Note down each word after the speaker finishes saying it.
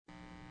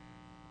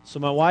So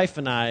my wife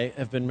and I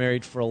have been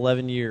married for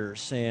 11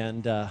 years,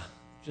 and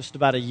just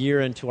about a year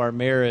into our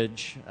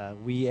marriage,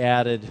 we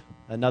added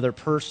another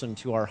person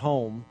to our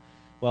home.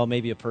 Well,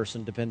 maybe a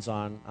person, depends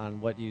on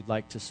what you'd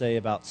like to say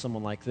about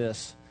someone like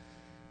this.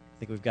 I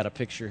think we've got a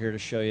picture here to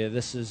show you.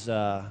 This is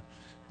our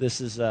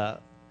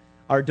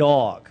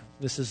dog.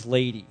 This is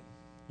Lady.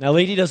 Now,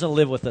 Lady doesn't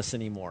live with us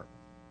anymore,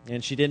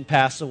 and she didn't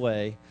pass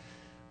away,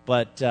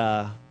 but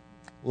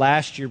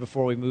last year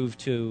before we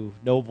moved to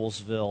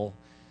Noblesville,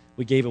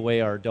 we gave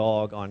away our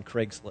dog on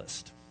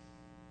Craigslist.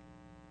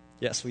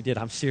 Yes, we did.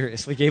 I'm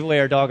serious. We gave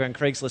away our dog on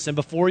Craigslist. And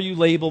before you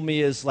label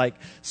me as like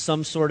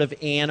some sort of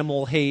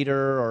animal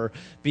hater or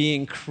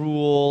being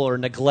cruel or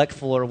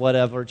neglectful or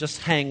whatever,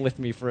 just hang with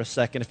me for a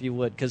second if you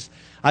would, because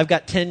I've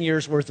got 10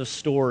 years worth of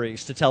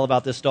stories to tell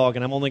about this dog,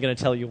 and I'm only going to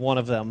tell you one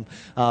of them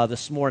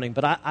this morning.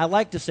 But I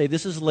like to say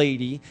this is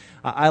Lady.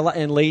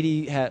 And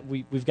Lady,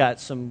 we've got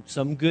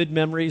some good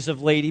memories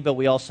of Lady, but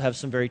we also have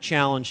some very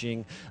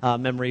challenging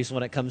memories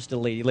when it comes to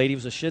Lady. Lady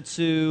was a Shih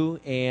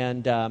Tzu,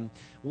 and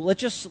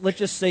let's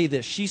just say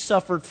this. She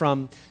suffered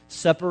from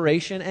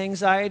separation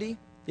anxiety,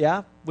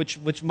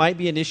 which might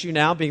be an issue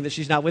now, being that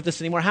she's not with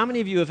us anymore. How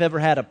many of you have ever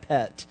had a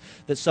pet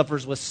that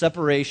suffers with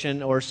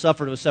separation or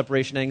suffered with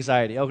separation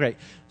anxiety? Oh, great.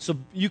 So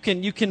you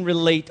can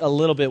relate a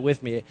little bit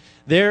with me.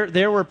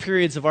 There were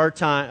periods of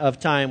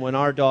time when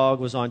our dog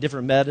was on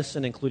different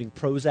medicine, including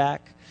Prozac.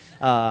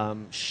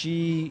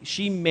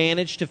 She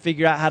managed to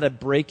figure out how to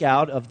break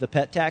out of the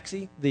pet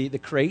taxi, the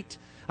crate.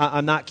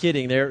 I'm not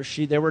kidding.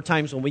 There were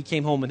times when we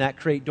came home and that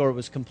crate door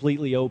was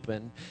completely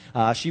open.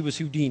 She was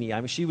Houdini. I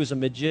mean, she was a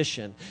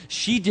magician.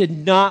 She did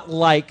not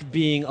like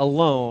being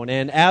alone.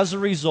 And as a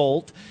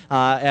result,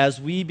 as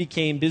we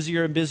became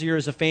busier and busier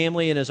as a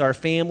family and as our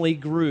family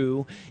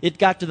grew, it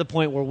got to the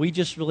point where we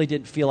just really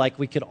didn't feel like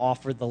we could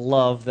offer the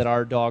love that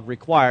our dog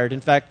required.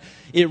 In fact,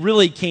 it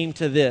really came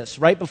to this.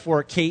 Right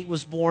before Kate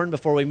was born,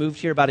 before we moved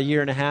here about a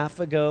year and a half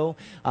ago,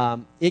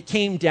 it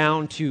came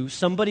down to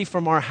somebody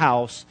from our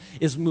house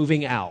is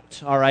moving out.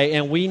 All right,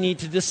 and we need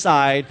to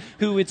decide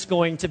who it's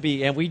going to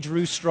be. And we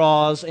drew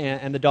straws,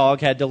 and the dog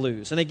had to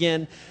lose. And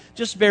again,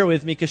 just bear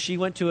with me, because she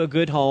went to a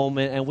good home,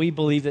 and we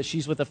believe that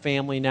she's with a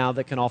family now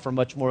that can offer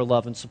much more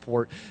love and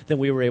support than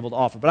we were able to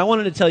offer. But I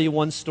wanted to tell you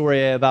one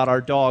story about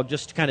our dog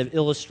just to kind of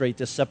illustrate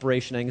this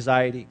separation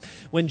anxiety.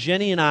 When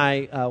Jenny and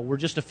I were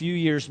just a few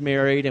years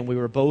married and we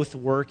were both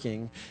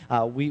working,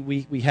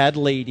 we had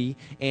Lady,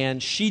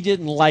 and she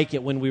didn't like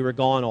it when we were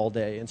gone all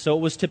day. And so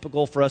it was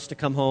typical for us to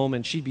come home,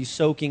 and she'd be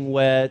soaking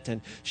wet,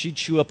 and she'd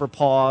chew up her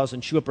paws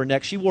and chew up her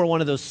neck. She wore one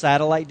of those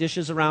satellite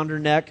dishes around her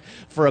neck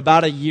for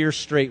about a year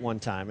straight one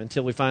time,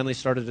 until we finally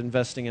started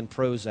investing in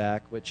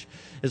Prozac, which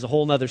is a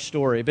whole nother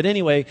story. But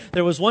anyway,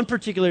 there was one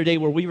particular day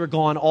where we were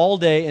gone all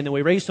day, and then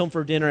we raced home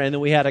for dinner, and then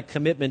we had a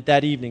commitment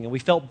that evening. And we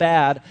felt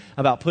bad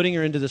about putting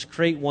her into this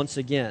crate once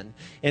again.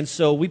 And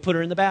so we put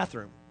her in the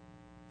bathroom.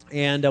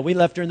 And we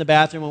left her in the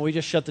bathroom, and we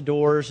just shut the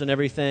doors and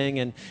everything.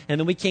 And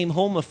then we came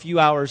home a few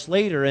hours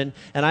later, and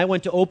I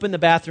went to open the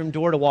bathroom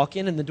door to walk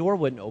in, and the door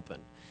wouldn't open.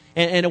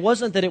 And it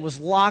wasn't that it was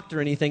locked or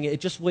anything. It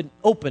just wouldn't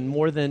open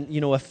more than,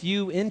 a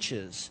few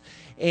inches.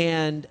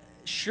 And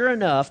sure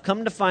enough,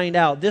 come to find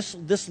out,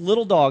 this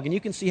little dog, and you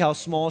can see how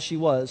small she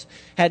was,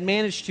 had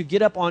managed to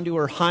get up onto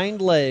her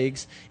hind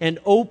legs and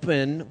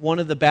open one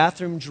of the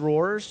bathroom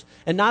drawers.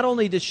 And not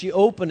only did she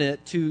open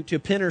it to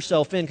pin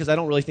herself in, because I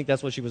don't really think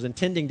that's what she was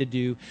intending to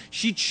do,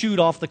 she chewed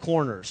off the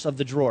corners of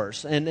the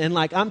drawers. And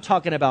like, I'm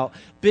talking about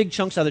big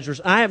chunks out of the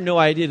drawers. I have no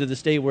idea to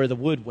this day where the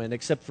wood went,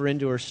 except for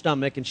into her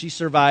stomach, and she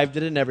survived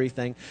it and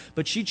everything.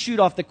 But she chewed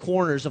off the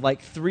corners of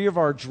like 3 of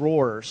our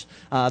drawers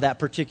that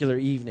particular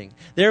evening.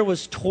 There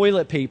was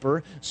toilet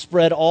paper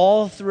spread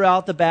all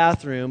throughout the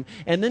bathroom,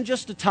 and then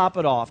just to top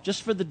it off,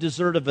 just for the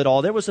dessert of it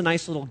all, there was a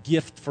nice little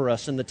gift for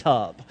us in the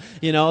tub,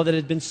 that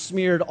had been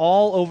smeared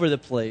all over the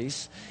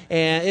place.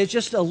 And it's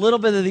just a little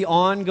bit of the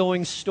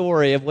ongoing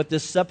story of what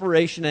this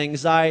separation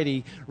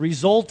anxiety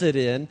resulted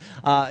in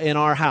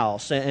our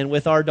house and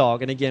with our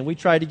dog. And again, we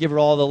tried to give her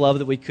all the love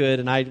that we could,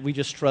 and we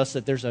just trust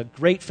that there's a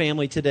great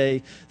family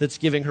today that's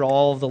giving her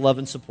all of the love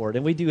and support.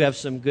 And we do have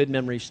some good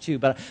memories too.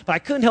 But I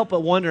couldn't help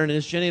but wonder, and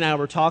as Jenny and I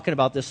were talking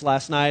about this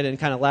last night and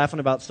kind of laughing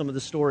about some of the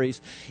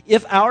stories,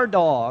 if our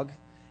dog,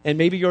 and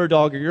maybe your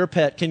dog or your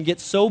pet, can get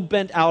so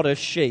bent out of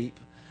shape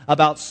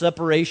about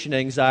separation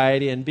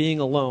anxiety and being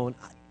alone,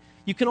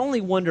 you can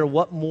only wonder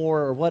what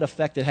more or what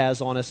effect it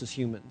has on us as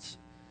humans.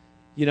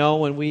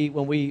 When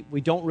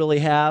we don't really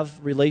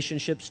have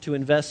relationships to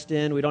invest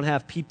in, we don't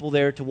have people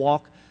there to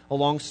walk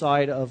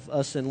alongside of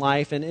us in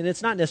life. And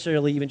it's not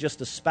necessarily even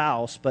just a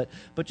spouse, but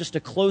just a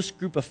close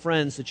group of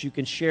friends that you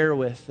can share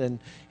with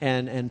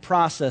and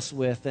process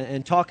with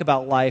and talk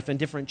about life and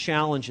different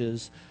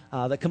challenges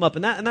that come up.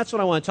 And that's what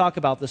I want to talk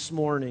about this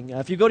morning.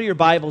 If you go to your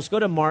Bibles, go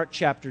to Mark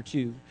chapter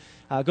 2.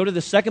 Go to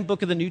the second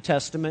book of the New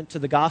Testament, to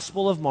the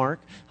Gospel of Mark.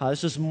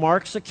 This is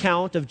Mark's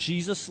account of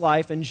Jesus'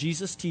 life and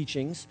Jesus'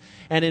 teachings.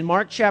 And in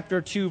Mark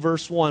chapter 2,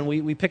 verse 1,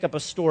 we pick up a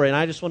story. And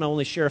I just want to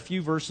only share a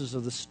few verses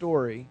of the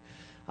story.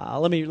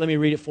 Let me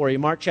read it for you.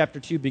 Mark chapter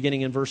 2,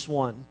 beginning in verse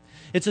 1.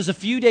 It says, a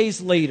few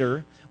days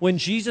later, when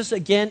Jesus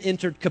again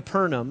entered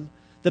Capernaum,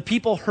 the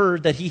people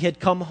heard that he had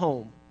come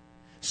home.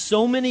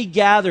 So many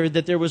gathered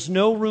that there was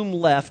no room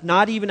left,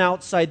 not even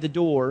outside the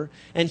door,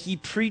 and he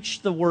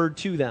preached the word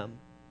to them.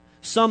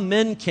 Some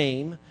men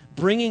came,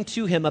 bringing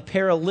to him a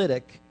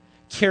paralytic,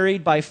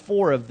 carried by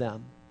 4 of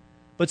them.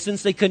 But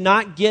since they could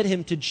not get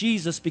him to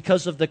Jesus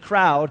because of the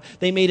crowd,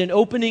 they made an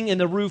opening in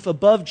the roof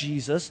above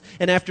Jesus,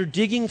 and after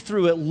digging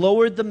through it,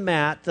 lowered the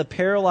mat the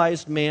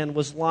paralyzed man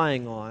was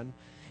lying on.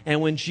 And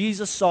when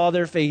Jesus saw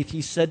their faith,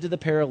 he said to the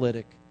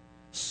paralytic,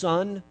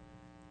 "Son,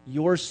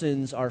 your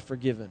sins are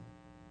forgiven."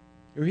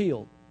 You're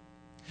healed.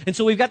 And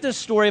so we've got this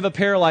story of a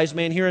paralyzed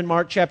man here in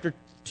Mark chapter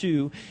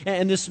 2.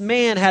 And this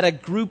man had a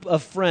group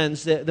of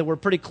friends that were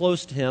pretty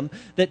close to him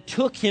that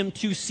took him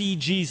to see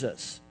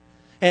Jesus.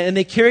 And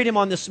they carried him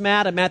on this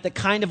mat, a mat that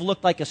kind of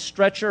looked like a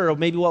stretcher, or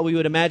maybe what we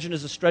would imagine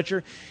as a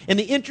stretcher. And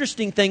the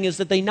interesting thing is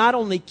that they not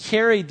only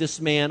carried this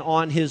man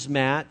on his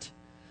mat,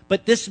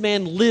 but this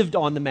man lived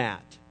on the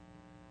mat.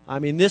 I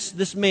mean,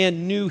 this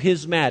man knew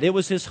his mat. It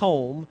was his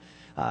home.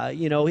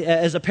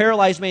 As a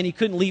paralyzed man, he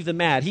couldn't leave the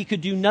mat. He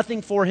could do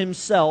nothing for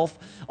himself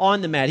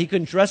on the mat. He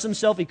couldn't dress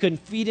himself. He couldn't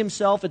feed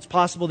himself. It's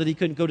possible that he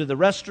couldn't go to the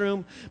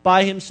restroom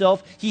by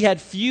himself. He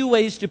had few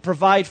ways to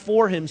provide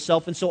for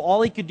himself, and so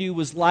all he could do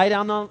was lie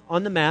down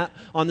on the mat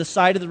on the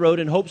side of the road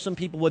and hope some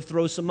people would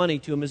throw some money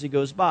to him as he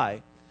goes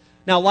by.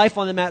 Now, life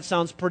on the mat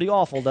sounds pretty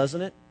awful,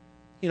 doesn't it?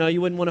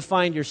 You wouldn't want to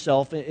find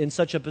yourself in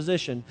such a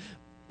position.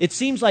 It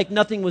seems like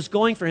nothing was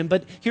going for him,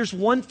 but here's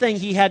one thing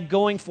he had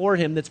going for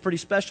him that's pretty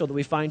special that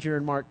we find here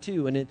in Mark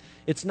 2, and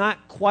it's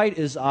not quite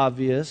as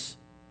obvious,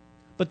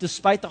 but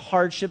despite the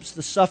hardships,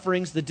 the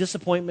sufferings, the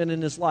disappointment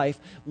in his life,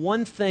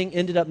 one thing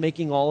ended up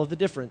making all of the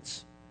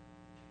difference.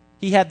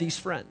 He had these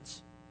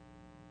friends.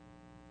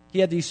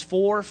 He had these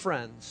 4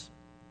 friends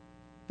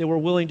that were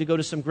willing to go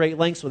to some great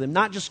lengths with him,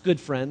 not just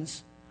good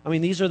friends. I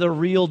mean, these are the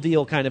real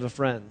deal kind of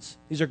friends.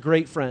 These are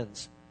great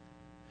friends.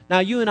 Now,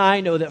 you and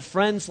I know that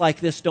friends like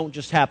this don't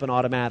just happen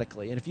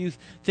automatically. And if you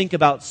think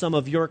about some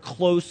of your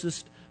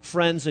closest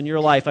friends in your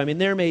life, I mean,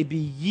 there may be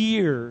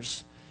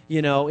years,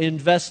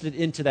 invested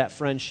into that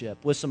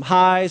friendship with some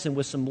highs and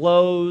with some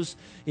lows.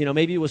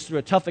 Maybe it was through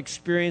a tough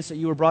experience that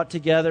you were brought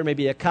together,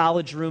 maybe a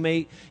college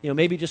roommate,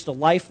 maybe just a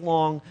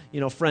lifelong,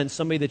 friend,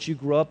 somebody that you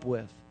grew up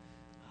with.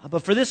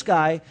 But for this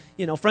guy,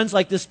 friends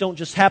like this don't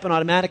just happen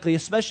automatically,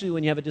 especially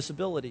when you have a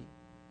disability.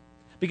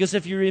 Because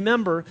if you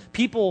remember,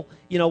 people,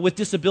 with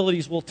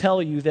disabilities will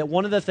tell you that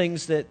one of the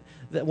things that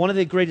one of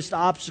the greatest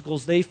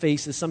obstacles they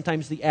face is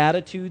sometimes the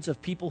attitudes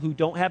of people who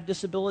don't have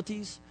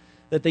disabilities,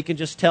 that they can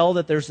just tell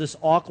that there's this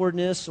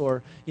awkwardness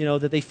or,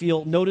 that they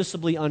feel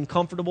noticeably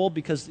uncomfortable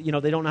because,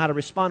 they don't know how to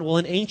respond. Well,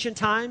 in ancient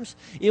times,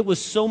 it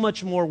was so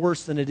much more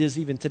worse than it is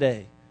even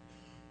today.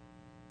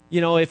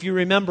 If you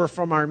remember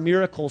from our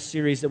miracle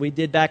series that we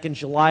did back in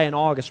July and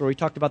August, where we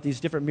talked about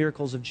these different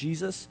miracles of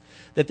Jesus,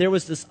 that there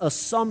was this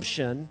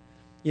assumption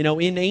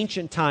in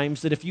ancient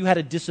times that if you had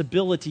a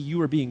disability, you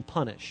were being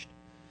punished.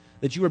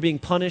 That you were being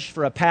punished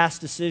for a past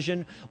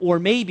decision, or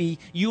maybe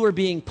you were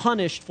being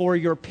punished for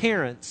your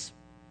parents'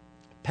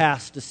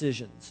 past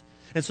decisions.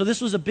 And so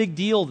this was a big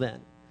deal then.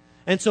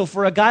 And so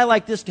for a guy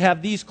like this to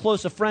have these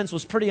close of friends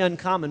was pretty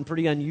uncommon,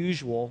 pretty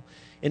unusual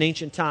in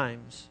ancient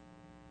times.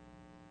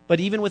 But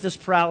even with his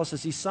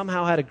paralysis, he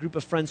somehow had a group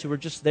of friends who were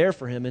just there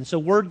for him. And so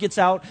word gets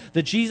out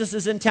that Jesus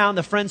is in town.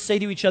 The friends say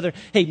to each other,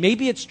 "Hey,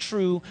 maybe it's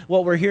true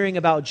what we're hearing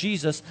about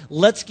Jesus.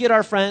 Let's get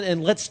our friend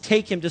and let's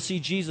take him to see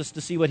Jesus to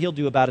see what he'll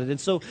do about it."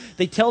 And so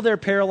they tell their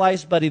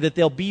paralyzed buddy that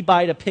they'll be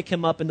by to pick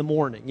him up in the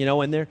morning,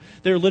 and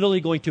they're literally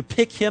going to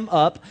pick him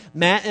up,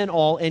 mat and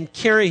all, and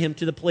carry him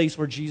to the place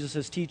where Jesus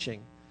is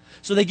teaching.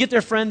 So they get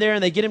their friend there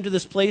and they get him to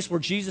this place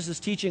where Jesus is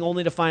teaching,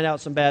 only to find out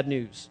some bad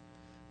news.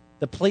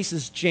 The place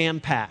is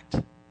jam-packed.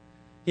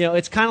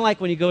 It's kind of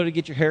like when you go to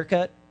get your hair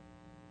cut.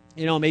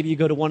 Maybe you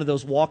go to one of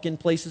those walk-in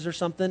places or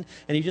something,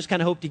 and you just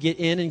kind of hope to get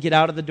in and get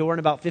out of the door in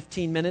about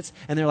 15 minutes,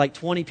 and there are like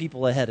 20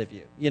 people ahead of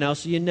you.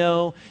 So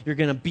you're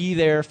going to be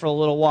there for a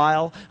little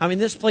while. I mean,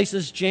 this place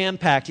is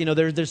jam-packed.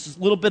 There's this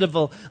little bit of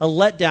a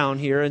letdown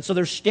here, and so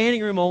there's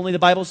standing room only. The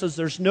Bible says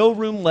there's no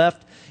room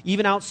left,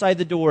 even outside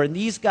the door. And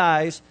these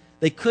guys,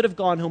 they could have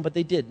gone home, but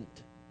they didn't.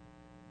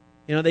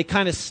 They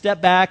kind of step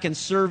back and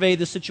survey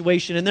the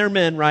situation. And they're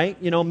men, right?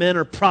 Men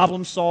are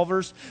problem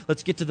solvers.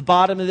 Let's get to the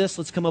bottom of this.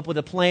 Let's come up with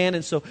a plan.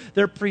 And so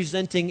they're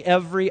presenting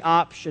every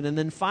option. And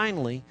then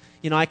finally,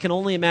 I can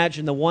only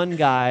imagine the one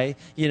guy,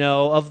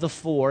 of the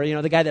 4,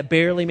 the guy that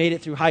barely made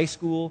it through high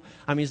school.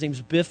 I mean, his name's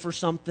Biff or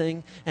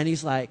something. And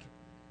he's like,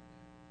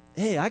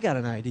 "Hey, I got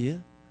an idea.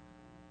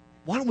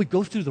 Why don't we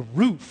go through the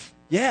roof?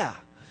 Yeah,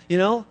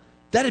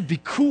 that'd be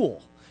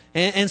cool."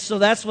 And so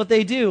that's what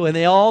they do, and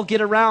they all get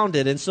around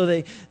it. And so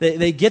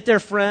they get their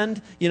friend,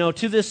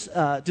 to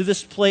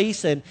this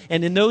place. And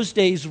in those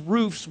days,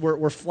 roofs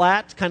were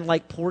flat, kind of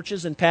like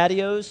porches and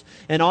patios.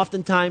 And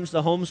oftentimes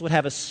the homes would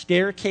have a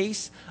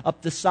staircase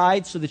up the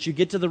side so that you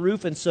get to the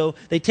roof. And so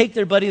they take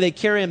their buddy, they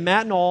carry him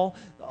mat and all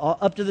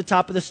up to the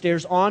top of the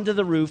stairs, onto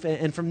the roof,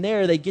 and from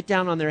there they get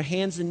down on their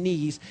hands and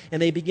knees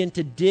and they begin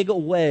to dig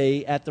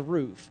away at the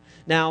roof.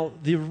 Now,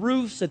 the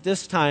roofs at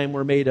this time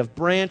were made of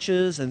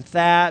branches and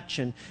thatch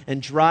and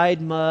dried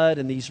mud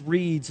and these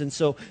reeds, and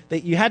so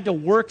you had to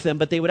work them,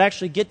 but they would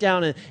actually get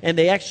down and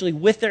they actually,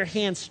 with their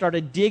hands,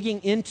 started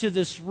digging into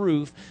this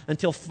roof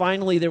until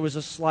finally there was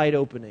a slight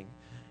opening.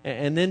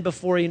 And then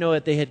before you know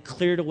it, they had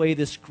cleared away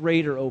this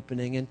greater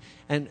opening.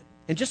 And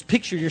just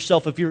picture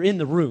yourself if you're in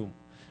the room.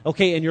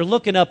 Okay, and you're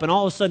looking up, and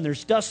all of a sudden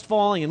there's dust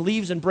falling, and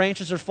leaves and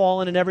branches are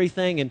falling and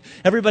everything, and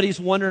everybody's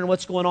wondering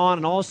what's going on,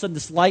 and all of a sudden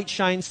this light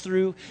shines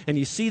through, and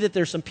you see that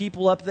there's some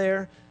people up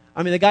there.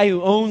 I mean, the guy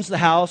who owns the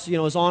house,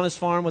 is on his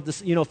farm with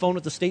this, phone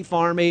with the State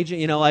Farm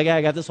agent, like,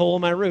 I got this hole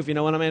in my roof, what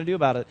am I going to do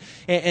about it?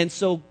 And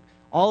so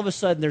all of a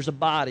sudden there's a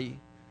body,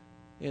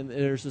 and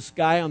there's this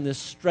guy on this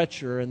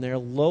stretcher, and they're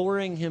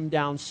lowering him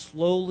down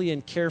slowly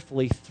and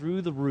carefully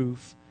through the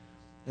roof,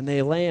 and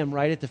they lay him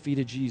right at the feet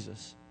of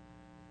Jesus.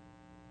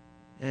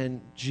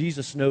 And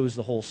Jesus knows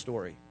the whole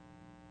story.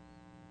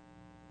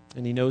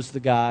 And he knows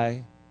the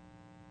guy.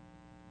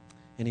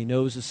 And he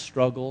knows his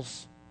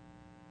struggles.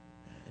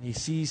 And he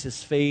sees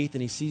his faith,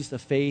 and he sees the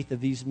faith of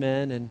these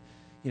men. And,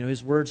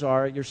 his words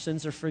are, your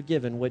sins are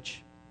forgiven,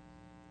 which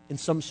in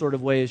some sort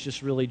of way is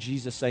just really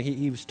Jesus saying,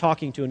 he was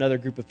talking to another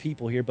group of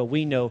people here, but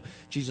we know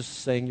Jesus is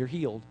saying, you're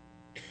healed.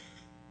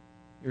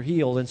 You're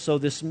healed. And so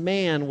this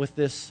man with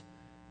this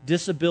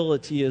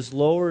disability is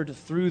lowered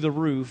through the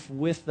roof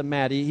with the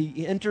mat.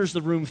 He enters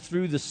the room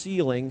through the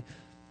ceiling,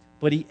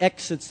 but he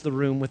exits the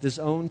room with his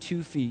own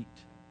 2 feet,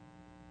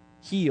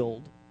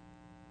 healed,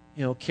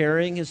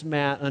 carrying his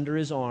mat under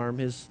his arm.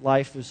 His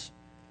life was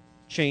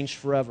changed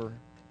forever.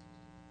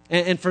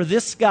 And for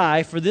this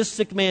guy, for this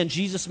sick man,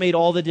 Jesus made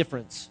all the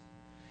difference.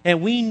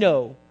 And we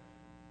know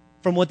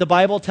from what the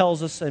Bible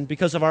tells us and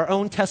because of our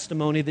own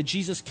testimony that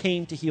Jesus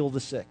came to heal the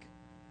sick.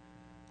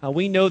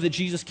 We know that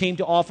Jesus came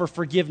to offer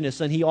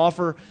forgiveness, and he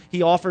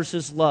offers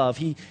his love.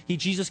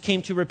 Jesus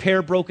came to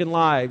repair broken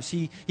lives.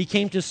 He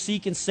came to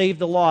seek and save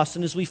the lost.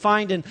 And as we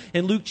find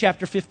in Luke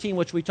chapter 15,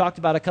 which we talked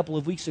about a couple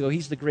of weeks ago,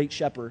 he's the great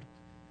shepherd.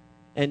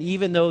 And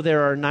even though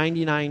there are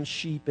 99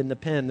 sheep in the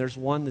pen, there's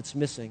one that's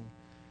missing.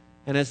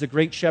 And as the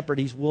great shepherd,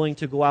 he's willing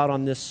to go out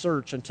on this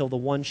search until the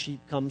one sheep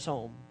comes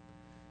home.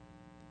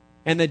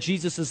 And that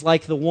Jesus is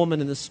like the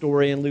woman in the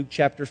story in Luke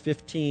chapter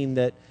 15,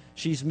 that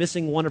she's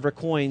missing one of her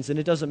coins, and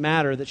it doesn't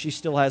matter that she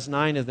still has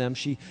 9 of them.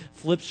 She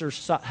flips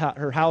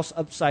her house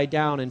upside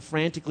down and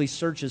frantically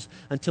searches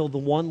until the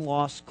one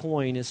lost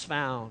coin is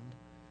found.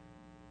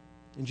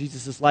 And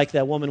Jesus is like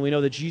that woman. We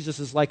know that Jesus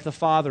is like the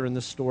father in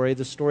the story of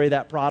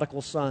that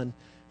prodigal son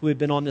who had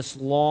been on this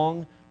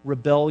long,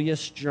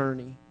 rebellious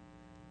journey.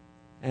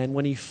 And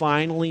when he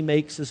finally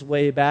makes his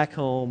way back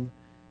home,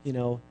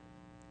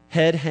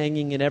 head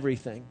hanging and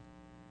everything,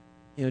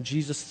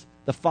 Jesus,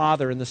 the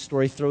father in the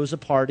story, throws a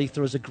party,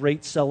 throws a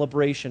great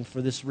celebration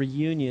for this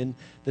reunion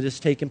that has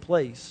taken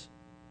place.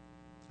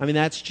 I mean,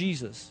 that's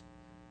Jesus.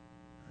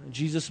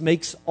 Jesus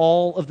makes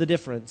all of the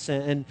difference.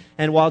 And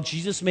while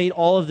Jesus made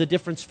all of the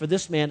difference for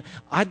this man,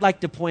 I'd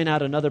like to point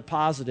out another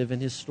positive in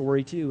his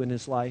story too, in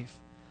his life.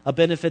 A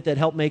benefit that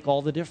helped make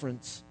all the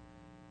difference.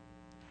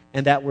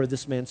 And that were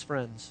this man's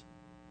friends.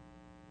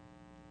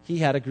 He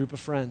had a group of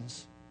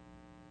friends.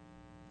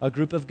 A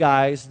group of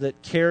guys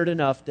that cared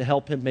enough to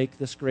help him make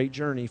this great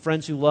journey.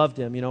 Friends who loved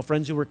him,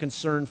 friends who were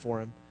concerned for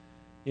him.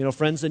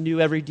 Friends that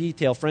knew every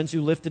detail. Friends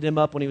who lifted him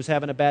up when he was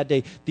having a bad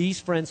day. These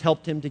friends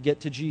helped him to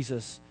get to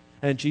Jesus.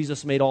 And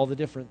Jesus made all the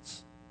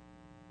difference.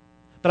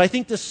 But I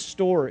think this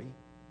story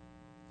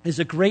is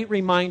a great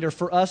reminder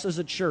for us as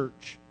a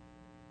church,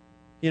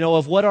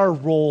 of what our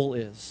role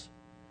is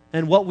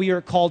and what we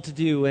are called to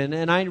do.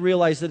 And I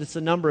realize that it's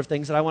a number of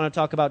things, and I want to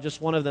talk about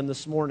just one of them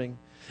this morning.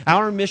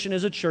 Our mission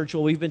as a church,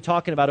 what we've been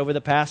talking about over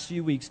the past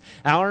few weeks,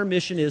 our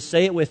mission is,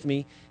 say it with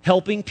me,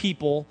 helping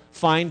people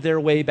find their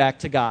way back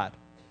to God.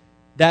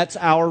 That's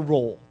our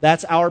role.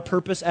 That's our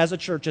purpose as a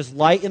church, as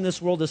light in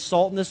this world, as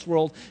salt in this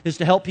world, is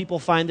to help people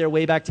find their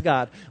way back to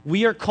God.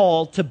 We are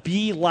called to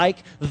be like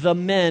the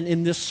men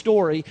in this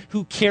story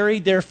who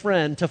carried their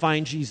friend to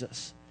find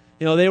Jesus.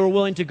 They were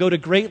willing to go to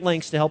great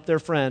lengths to help their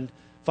friend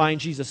find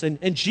Jesus.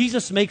 And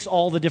Jesus makes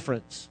all the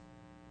difference.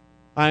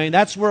 I mean,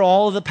 that's where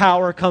all of the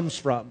power comes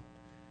from.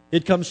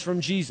 It comes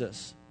from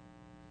Jesus.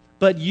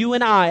 But you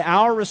and I,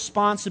 our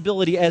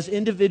responsibility as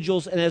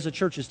individuals and as a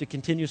church is to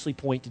continuously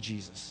point to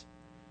Jesus.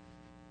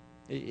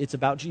 It's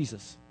about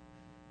Jesus.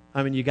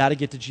 I mean, you got to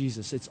get to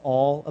Jesus. It's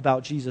all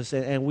about Jesus,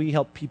 and we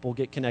help people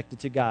get connected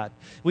to God.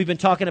 We've been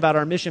talking about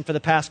our mission for the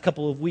past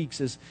couple of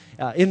weeks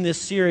in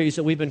this series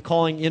that we've been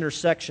calling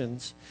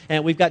Intersections,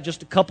 and we've got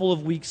just a couple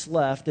of weeks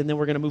left, and then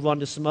we're going to move on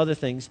to some other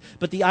things.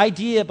 But the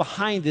idea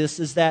behind this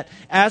is that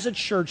as a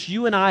church,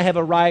 you and I have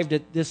arrived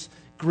at this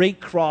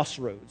great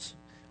crossroads,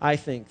 I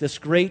think, this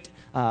great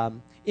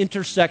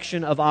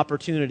intersection of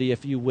opportunity,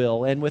 if you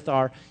will, and with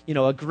our,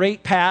 a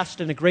great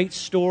past and a great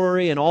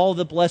story and all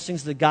the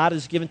blessings that God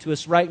has given to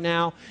us right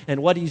now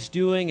and what He's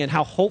doing and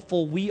how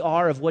hopeful we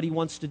are of what He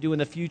wants to do in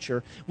the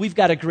future, we've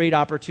got a great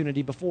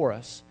opportunity before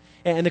us.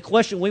 And the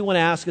question we want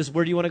to ask is,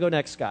 where do you want to go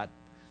next, God?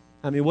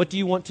 I mean, what do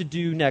you want to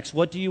do next?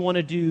 What do you want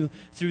to do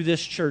through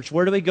this church?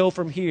 Where do we go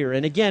from here?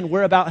 And again,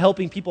 we're about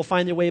helping people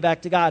find their way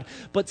back to God.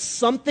 But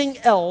something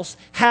else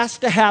has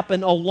to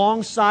happen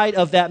alongside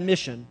of that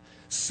mission.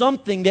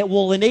 Something that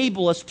will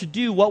enable us to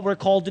do what we're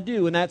called to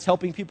do, and that's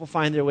helping people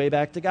find their way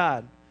back to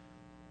God.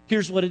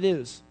 Here's what it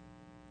is.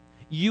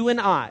 You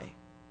and I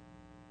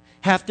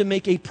have to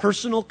make a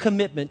personal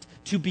commitment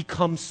to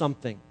become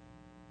something.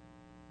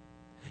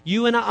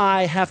 You and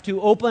I have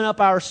to open up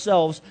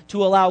ourselves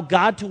to allow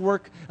God to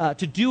work,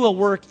 to do a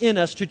work in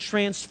us, to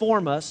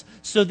transform us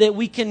so that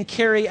we can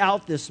carry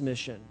out this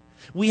mission.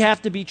 We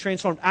have to be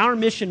transformed. Our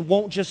mission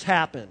won't just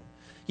happen.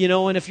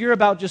 And if you're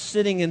about just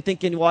sitting and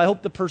thinking, well, I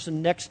hope the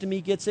person next to me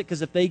gets it,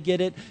 because if they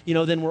get it,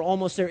 then we're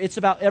almost there. It's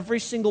about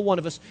every single one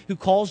of us who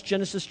calls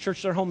Genesis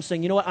Church their home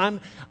saying, you know what,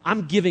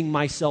 I'm giving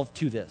myself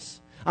to this.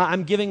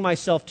 I'm giving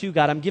myself to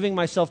God. I'm giving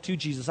myself to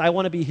Jesus. I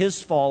want to be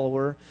His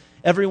follower.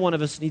 Every one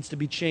of us needs to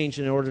be changed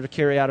in order to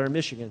carry out our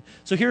mission.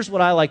 So here's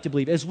what I like to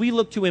believe. As we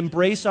look to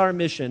embrace our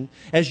mission,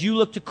 as you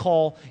look to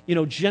call,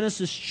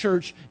 Genesis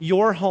Church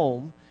your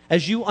home,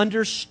 as you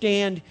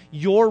understand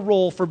your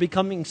role for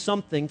becoming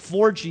something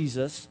for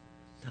Jesus,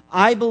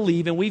 I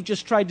believe, and we've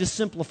just tried to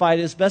simplify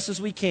it as best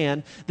as we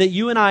can, that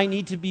you and I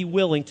need to be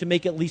willing to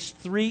make at least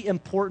 3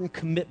 important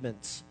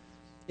commitments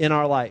in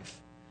our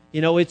life.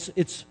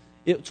 It's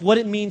what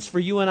it means for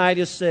you and I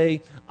to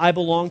say, I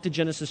belong to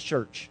Genesis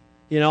Church.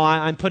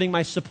 I'm putting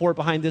my support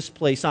behind this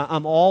place.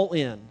 I'm all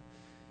in.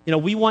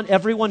 We want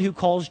everyone who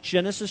calls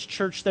Genesis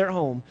Church their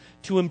home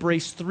to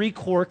embrace 3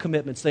 core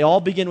commitments. They all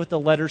begin with the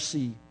letter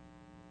C.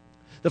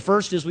 The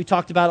first is, we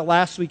talked about it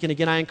last week, and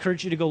again, I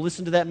encourage you to go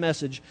listen to that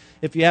message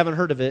if you haven't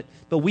heard of it.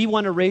 But we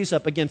want to raise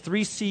up, again,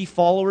 3 C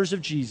followers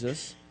of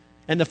Jesus.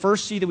 And the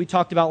first C that we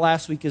talked about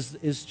last week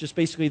is just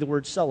basically the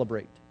word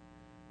celebrate.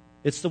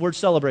 It's the word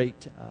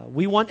celebrate.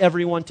 We want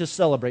everyone to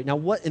celebrate. Now,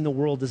 what in the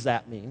world does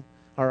that mean?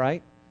 All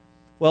right?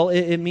 Well,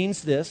 it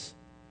means this.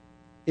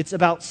 It's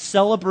about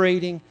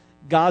celebrating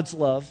God's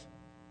love.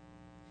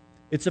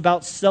 It's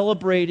about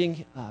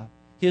celebrating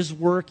His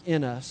work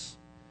in us,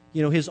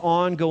 His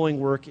ongoing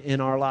work in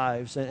our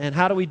lives. And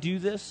how do we do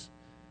this?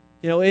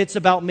 It's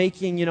about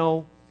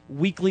making,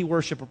 weekly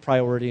worship a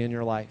priority in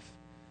your life.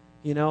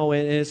 And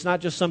it's not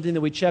just something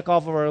that we check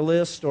off of our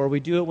list or we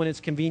do it when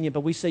it's convenient,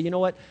 but we say, you know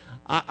what?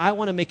 I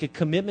want to make a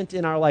commitment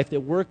in our life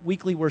that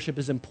weekly worship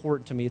is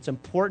important to me. It's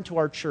important to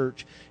our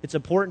church. It's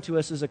important to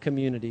us as a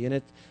community.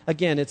 And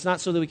it's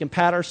not so that we can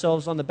pat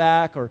ourselves on the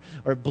back or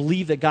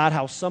believe that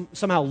God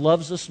somehow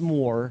loves us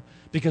more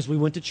because we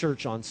went to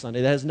church on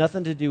Sunday. That has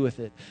nothing to do with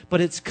it.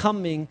 But it's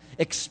coming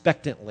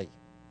expectantly.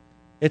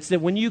 It's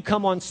that when you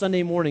come on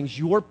Sunday mornings,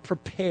 you're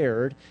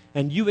prepared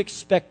and you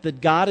expect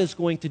that God is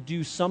going to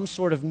do some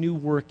sort of new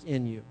work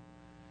in you.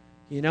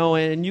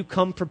 And you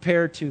come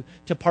prepared to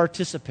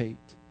participate.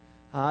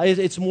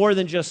 It's more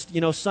than just,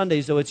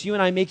 Sundays, though. It's you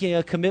and I making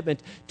a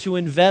commitment to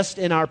invest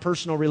in our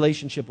personal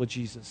relationship with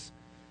Jesus,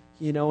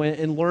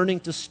 and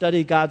learning to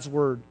study God's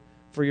Word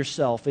for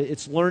yourself.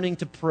 It's learning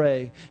to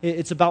pray.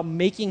 It's about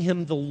making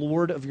Him the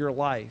Lord of your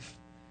life.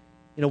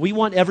 We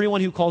want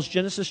everyone who calls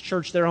Genesis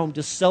Church their home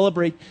to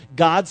celebrate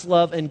God's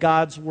love and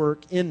God's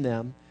work in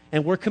them,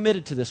 and we're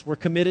committed to this. We're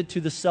committed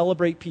to the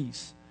celebrate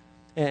piece.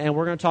 And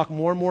we're going to talk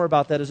more and more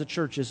about that as a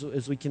church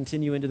as we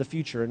continue into the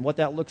future and what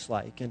that looks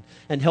like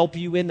and help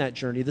you in that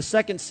journey. The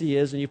second C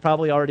is, and you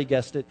probably already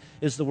guessed it,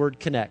 is the word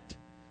connect.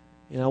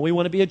 We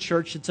want to be a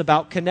church that's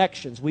about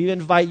connections. We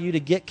invite you to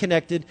get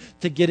connected,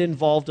 to get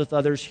involved with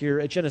others here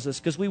at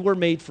Genesis, because we were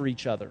made for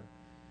each other.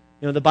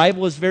 The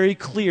Bible is very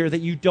clear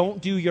that you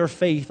don't do your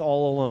faith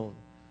all alone.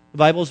 The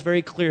Bible is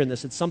very clear in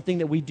this. It's something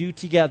that we do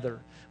together.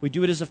 We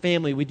do it as a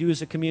family. We do it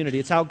as a community.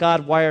 It's how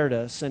God wired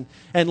us. And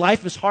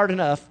life is hard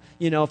enough,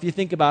 if you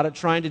think about it,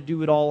 trying to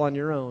do it all on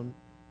your own.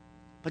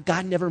 But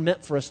God never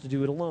meant for us to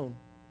do it alone.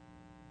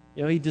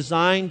 He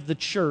designed the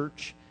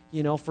church,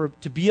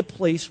 to be a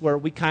place where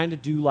we kind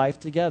of do life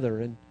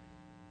together.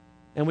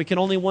 And we can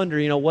only wonder,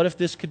 what if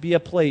this could be a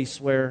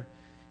place where,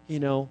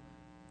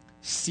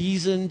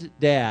 seasoned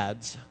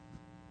dads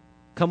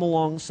come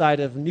alongside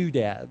of new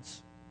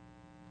dads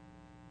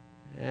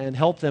and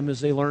help them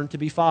as they learn to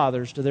be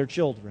fathers to their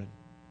children,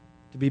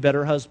 to be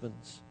better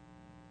husbands.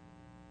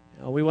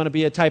 We want to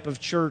be a type of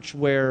church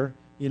where,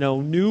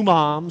 new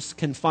moms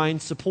can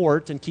find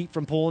support and keep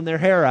from pulling their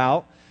hair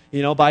out,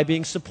 by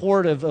being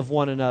supportive of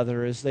one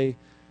another as they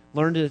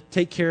learn to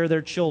take care of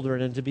their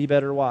children and to be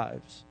better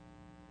wives.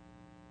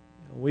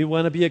 We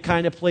want to be a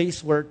kind of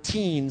place where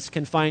teens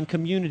can find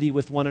community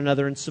with one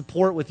another and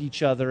support with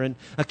each other and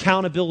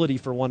accountability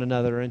for one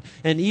another, and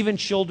even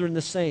children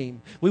the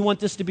same. We want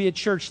this to be a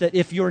church that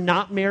if you're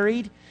not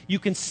married, you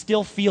can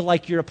still feel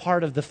like you're a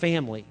part of the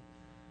family,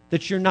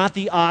 that you're not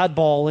the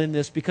oddball in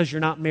this because you're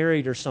not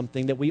married or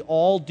something, that we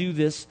all do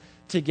this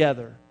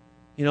together.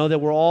 That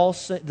we're all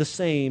the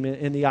same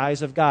in the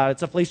eyes of God.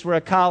 It's a place where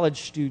a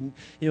college student,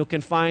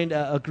 can find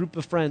a group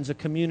of friends, a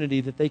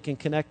community that they can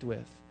connect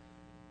with.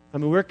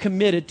 We're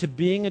committed to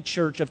being a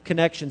church of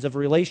connections, of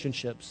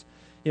relationships.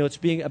 It's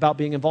about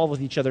being involved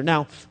with each other.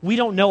 Now, we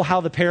don't know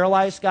how the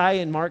paralyzed guy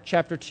in Mark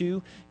chapter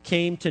 2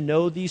 came to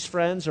know these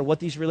friends or what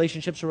these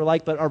relationships were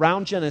like, but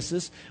around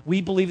Genesis, we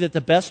believe that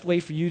the best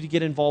way for you to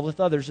get involved with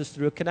others is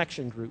through a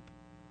connection group.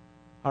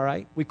 All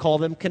right? We call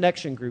them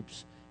connection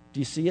groups. Do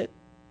you see it?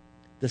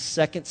 The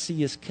second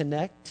C is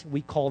connect.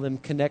 We call them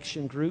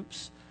connection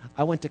groups.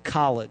 I went to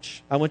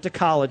college.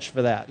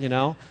 For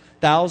that,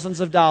 thousands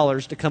of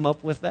dollars to come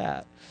up with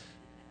that.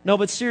 No,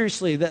 but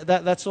seriously,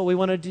 that's what we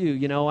want to do.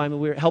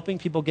 We're helping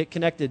people get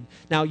connected.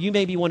 Now, you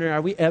may be wondering,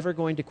 are we ever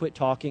going to quit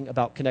talking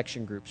about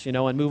connection groups,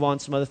 and move on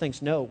to some other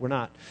things? No, we're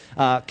not.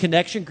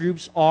 Connection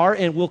groups are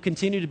and will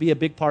continue to be a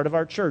big part of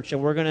our church,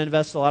 and we're going to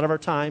invest a lot of our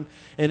time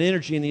and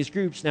energy in these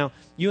groups. Now,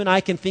 you and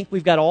I can think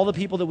we've got all the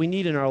people that we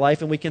need in our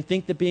life, and we can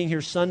think that being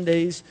here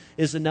Sundays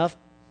is enough,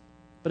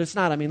 but it's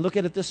not. Look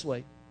at it this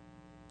way.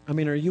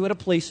 Are you at a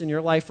place in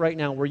your life right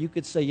now where you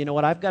could say, you know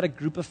what, I've got a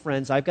group of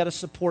friends, I've got a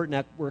support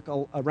network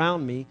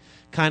around me,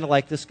 kind of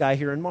like this guy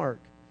here in Mark.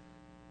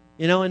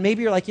 And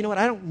maybe you're like, you know what,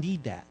 I don't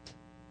need that.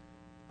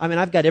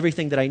 I've got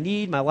everything that I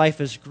need, my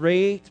life is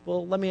great.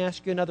 Well, let me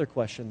ask you another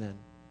question then.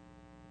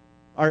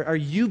 Are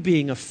you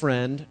being a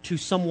friend to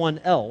someone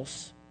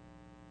else,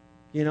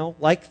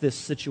 like this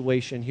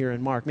situation here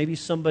in Mark? Maybe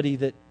somebody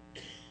that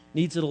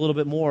needs it a little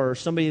bit more, or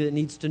somebody that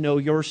needs to know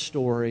your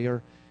story,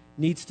 or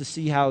needs to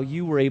see how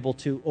you were able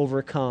to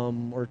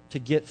overcome or to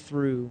get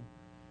through,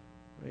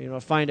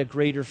 find a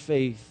greater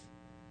faith,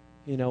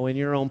 in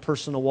your own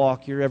personal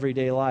walk, your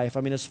everyday life.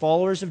 As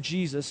followers of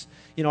Jesus,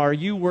 are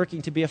you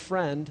working to be a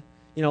friend,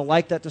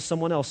 like that to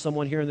someone else,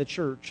 someone here in the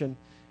church? And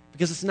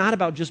because it's not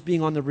about just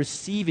being on the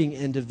receiving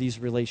end of these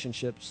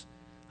relationships.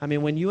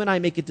 When you and I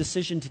make a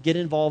decision to get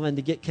involved and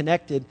to get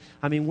connected,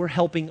 we're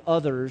helping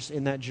others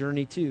in that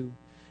journey too.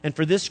 And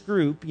for this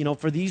group,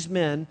 for these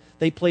men,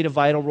 they played a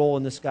vital role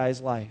in this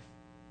guy's life.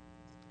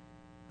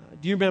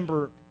 Do you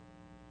remember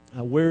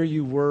where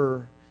you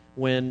were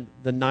when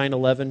the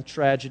 9/11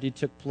 tragedy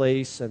took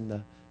place and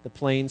the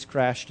planes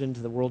crashed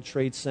into the World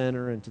Trade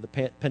Center and to the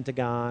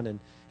Pentagon and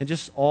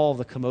just all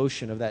the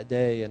commotion of that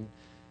day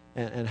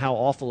and how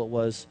awful it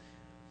was?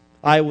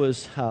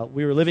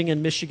 We were living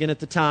in Michigan at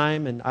the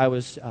time, and I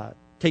was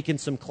taking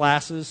some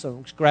classes,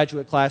 some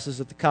graduate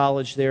classes at the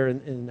college there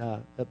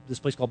in this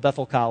place called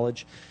Bethel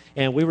College.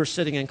 And we were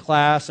sitting in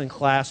class, and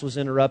class was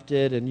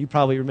interrupted, and you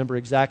probably remember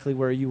exactly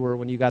where you were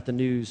when you got the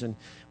news. And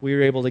we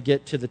were able to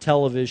get to the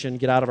television,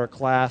 get out of our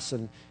class,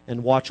 and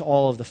watch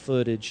all of the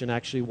footage and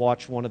actually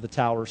watch one of the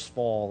towers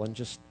fall, and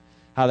just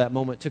how that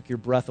moment took your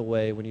breath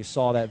away when you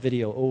saw that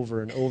video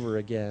over and over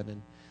again.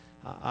 And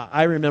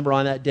I remember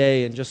on that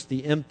day and just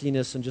the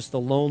emptiness and just the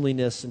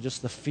loneliness and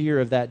just the fear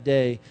of that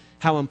day,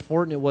 how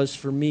important it was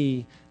for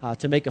me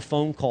to make a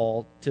phone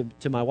call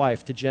to my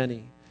wife, to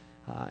Jenny,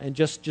 and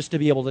just to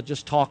be able to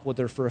just talk with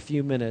her for a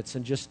few minutes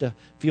and just to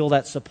feel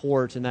that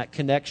support and that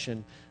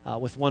connection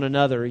with one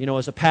another.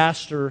 As a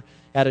pastor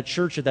at a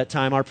church at that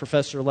time, our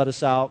professor let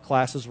us out.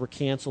 Classes were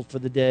canceled for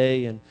the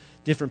day, and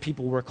different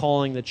people were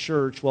calling the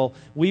church. Well,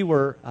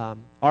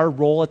 our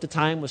role at the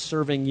time was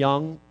serving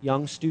young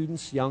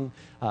students, young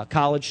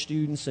college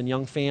students and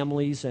young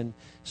families. And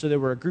so there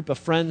were a group of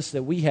friends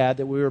that we had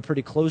that we were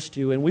pretty close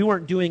to. And we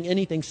weren't doing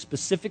anything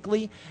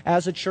specifically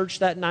as a church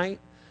that night,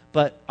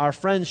 but our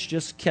friends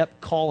just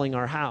kept calling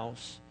our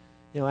house,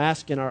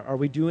 asking, are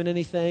we doing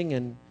anything?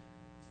 And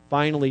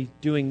finally,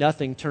 doing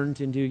nothing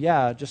turned into,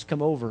 yeah, just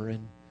come over.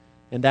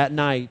 And that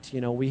night,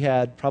 we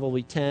had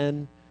probably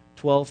 10,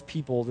 12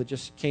 people that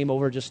just came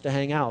over just to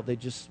hang out.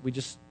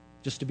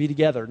 Just to be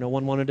together. No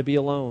one wanted to be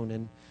alone.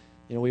 And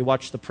we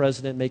watched the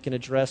president make an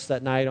address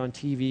that night on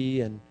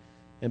TV,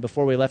 and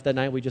before we left that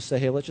night, we just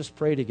said, hey, let's just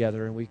pray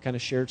together. And we kind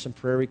of shared some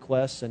prayer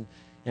requests, and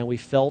we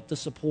felt the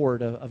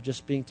support of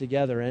just being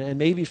together. And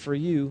maybe for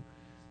you,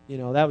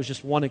 that was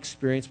just one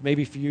experience.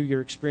 Maybe for you,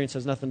 your experience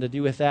has nothing to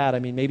do with that.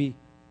 Maybe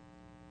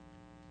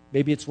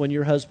it's when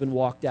your husband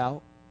walked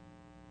out,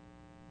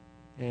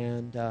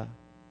 and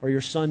or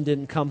your son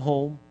didn't come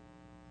home,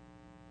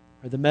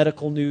 or the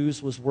medical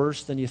news was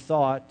worse than you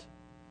thought.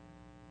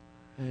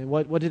 And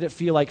what did it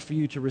feel like for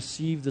you to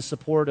receive the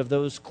support of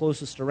those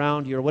closest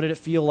around you? Or what did it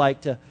feel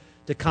like to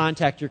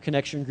contact your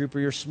connection group or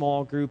your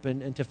small group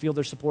and to feel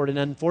their support? And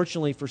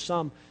unfortunately for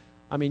some,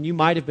 you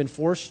might have been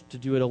forced to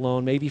do it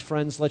alone. Maybe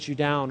friends let you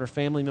down or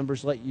family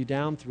members let you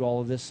down through all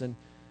of this, and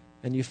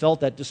you felt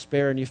that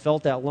despair and you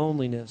felt that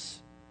loneliness.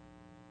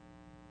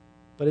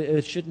 But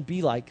it shouldn't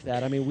be like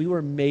that. We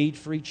were made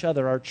for each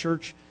other. Our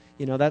church,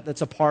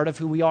 that's a part of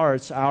who we are.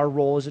 It's our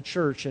role as a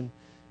church.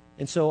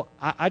 And so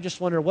I just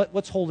wonder,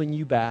 what's holding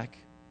you back,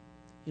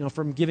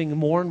 from giving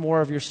more and more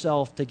of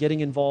yourself to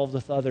getting involved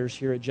with others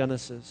here at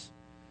Genesis?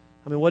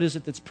 What is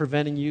it that's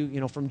preventing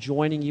you, from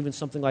joining even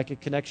something like a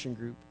connection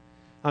group?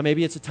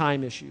 Maybe it's a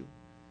time issue,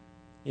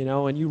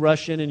 and you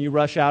rush in and you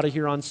rush out of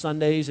here on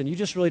Sundays, and you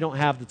just really don't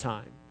have the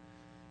time,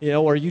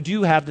 or you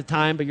do have the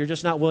time, but you're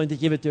just not willing to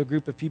give it to a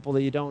group of people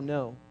that you don't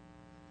know.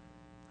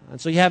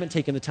 And so you haven't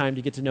taken the time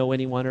to get to know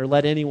anyone or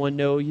let anyone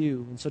know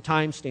you, and so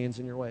time stands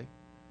in your way.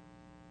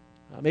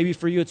 Maybe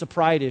for you it's a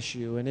pride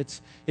issue, and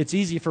it's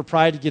easy for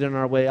pride to get in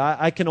our way.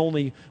 I can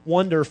only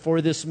wonder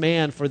for this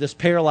man, for this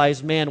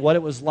paralyzed man, what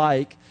it was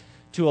like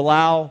to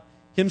allow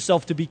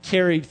himself to be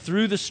carried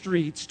through the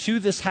streets to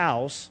this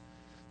house,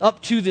 up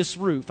to this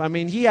roof. I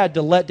mean, he had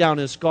to let down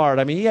his guard.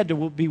 I mean, he had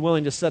to be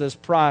willing to set his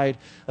pride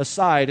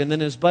aside. And then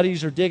his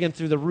buddies are digging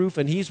through the roof,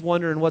 and he's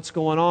wondering what's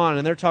going on,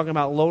 and they're talking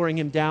about lowering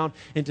him down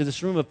into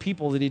this room of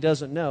people that he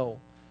doesn't know.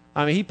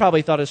 I mean, he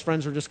probably thought his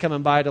friends were just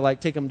coming by to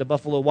take him to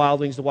Buffalo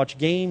Wild Wings to watch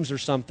games or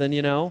something,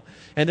 and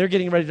they're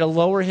getting ready to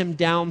lower him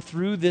down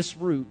through this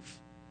roof.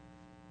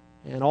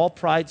 And all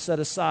pride set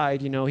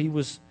aside, he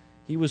was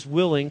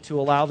willing to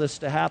allow this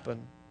to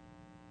happen.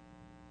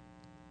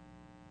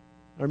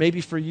 Or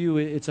maybe for you,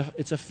 it's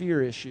a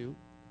fear issue.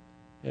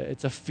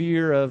 It's a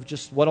fear of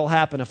just what'll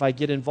happen if I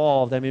get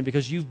involved. I mean,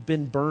 because you've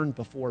been burned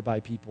before by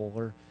people,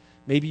 or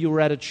maybe you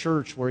were at a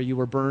church where you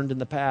were burned in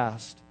the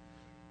past.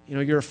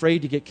 You're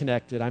afraid to get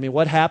connected. I mean,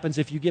 what happens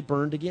if you get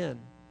burned again?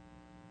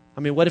 I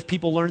mean, what if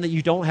people learn that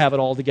you don't have it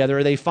all together,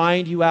 or they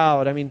find you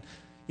out? I mean,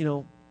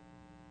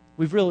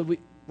 we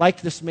like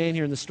this man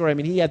here in the story. I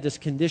mean, he had this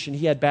condition.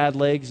 He had bad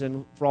legs,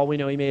 and for all we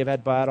know, he may have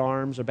had bad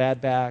arms or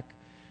bad back.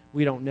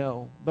 We don't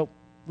know. But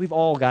we've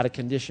all got a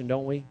condition,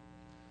 don't we?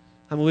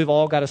 I mean, we've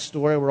all got a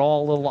story. We're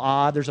all a little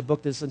odd. There's a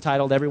book that's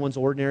entitled Everyone's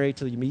Ordinary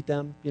Till You Meet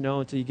Them,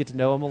 until you get to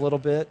know them a little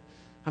bit.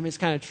 I mean, it's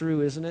kind of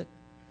true, isn't it?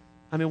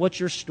 I mean, what's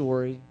your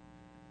story?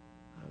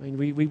 I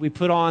mean, we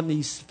put on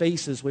these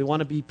faces. We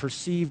want to be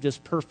perceived as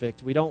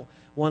perfect. We don't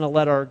want to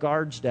let our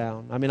guards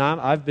down. I mean,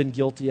 I've been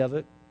guilty of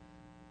it.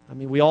 I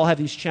mean, we all have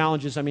these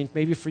challenges. I mean,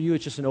 maybe for you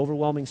it's just an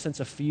overwhelming sense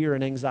of fear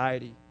and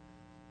anxiety.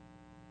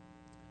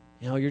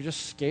 You're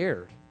just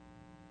scared.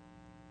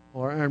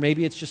 Or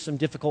maybe it's just some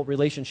difficult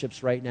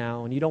relationships right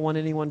now, and you don't want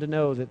anyone to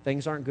know that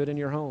things aren't good in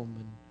your home,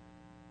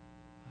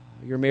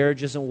 and your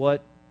marriage isn't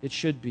what it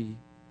should be.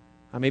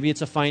 Maybe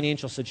it's a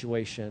financial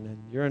situation, and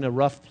you're in a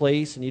rough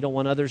place, and you don't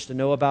want others to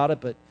know about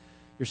it, but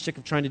you're sick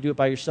of trying to do it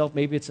by yourself.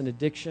 Maybe it's an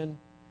addiction.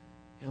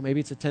 Maybe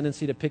it's a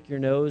tendency to pick your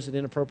nose at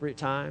inappropriate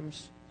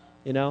times,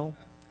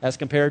 as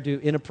compared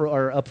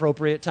to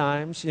appropriate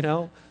times,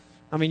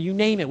 I mean, you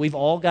name it. We've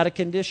all got a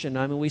condition.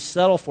 I mean, we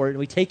settle for it, and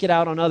we take it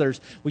out on others.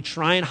 We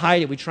try and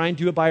hide it. We try and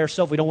do it by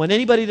ourselves. We don't want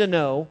anybody to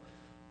know.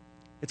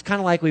 It's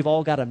kind of like we've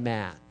all got a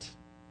mat,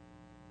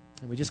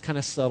 and we just kind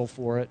of settle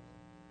for it.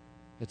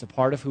 It's a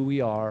part of who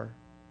we are.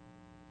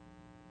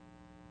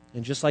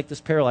 And just like this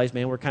paralyzed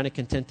man, we're kind of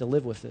content to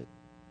live with it.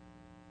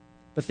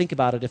 But think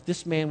about it. If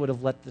this man would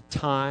have let the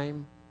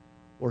time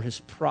or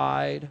his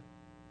pride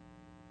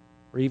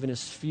or even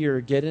his fear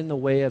get in the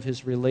way of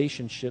his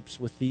relationships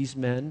with these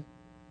men,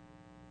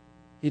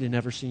 he'd have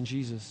never seen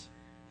Jesus.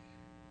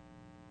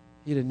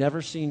 He'd have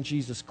never seen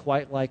Jesus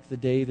quite like the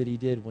day that he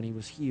did when he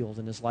was healed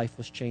and his life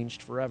was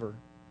changed forever.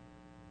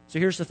 So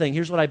here's the thing.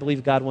 Here's what I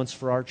believe God wants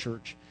for our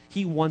church.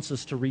 He wants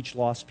us to reach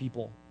lost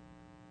people.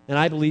 And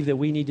I believe that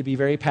we need to be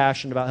very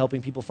passionate about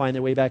helping people find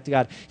their way back to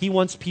God. He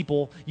wants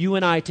people, you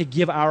and I, to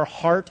give our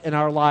heart and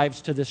our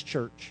lives to this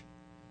church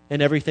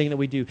and everything that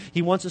we do.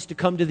 He wants us to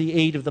come to the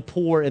aid of the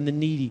poor and the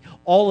needy,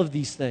 all of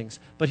these things.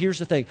 But here's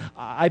the thing.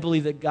 I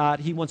believe that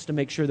God, He wants to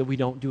make sure that we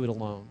don't do it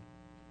alone,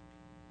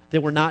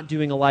 that we're not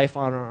doing a life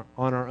on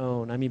our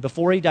own. I mean,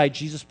 before He died,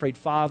 Jesus prayed,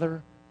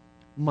 Father,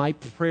 my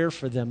prayer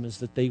for them is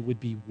that they would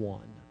be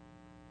one.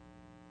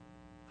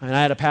 And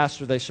I had a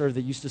pastor that I served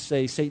that used to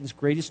say Satan's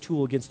greatest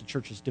tool against the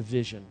church is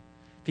division.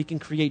 If he can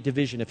create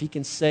division, if he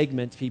can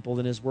segment people,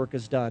 then his work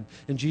is done.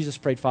 And Jesus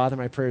prayed, Father,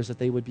 my prayer is that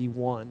they would be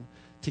one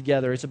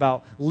together. It's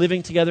about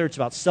living together. It's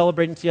about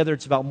celebrating together.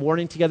 It's about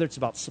mourning together. It's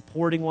about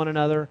supporting one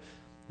another.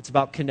 It's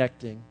about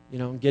connecting,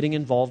 and getting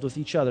involved with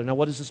each other. Now,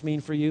 what does this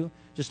mean for you?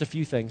 Just a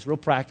few things, real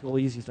practical,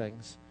 easy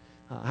things.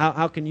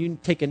 How can you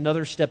take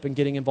another step in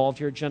getting involved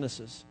here at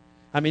Genesis?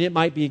 I mean, it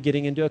might be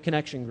getting into a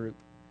connection group.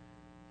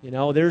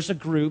 There's a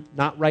group,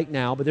 not right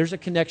now, but there's a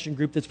connection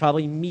group that's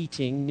probably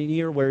meeting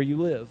near where you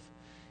live.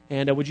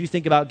 And would you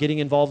think about getting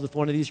involved with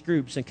one of these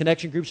groups? And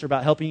connection groups are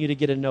about helping you to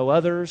get to know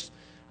others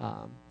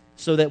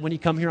so that when you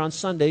come here on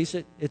Sundays,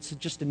 it's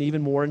just an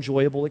even more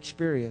enjoyable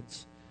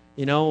experience.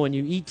 When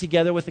you eat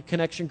together with a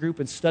connection group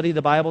and study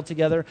the Bible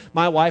together.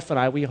 My wife and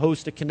I, we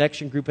host a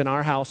connection group in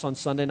our house on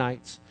Sunday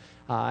nights.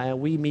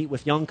 And we meet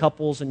with young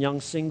couples and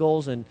young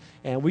singles, and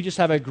we just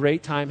have a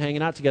great time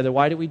hanging out together.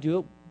 Why do we do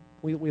it?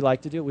 We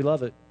like to do it. We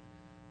love it.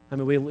 I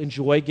mean, we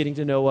enjoy getting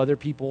to know other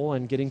people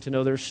and getting to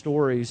know their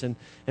stories and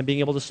being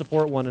able to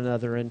support one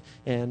another. And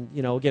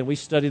again, we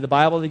study the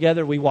Bible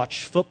together. We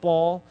watch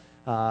football.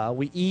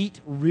 We eat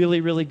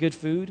really, really good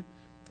food.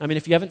 I mean,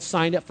 if you haven't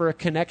signed up for a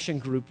connection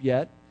group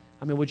yet,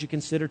 I mean, would you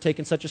consider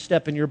taking such a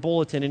step in your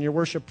bulletin, in your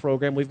worship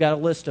program? We've got a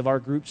list of our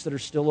groups that are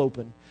still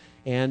open.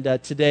 And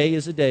today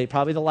is a day,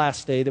 probably the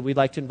last day, that we'd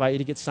like to invite you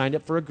to get signed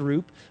up for a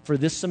group for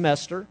this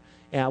semester.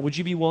 Would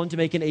you be willing to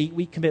make an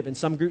 8-week commitment?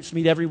 Some groups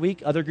meet every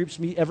week. Other groups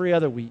meet every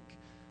other week.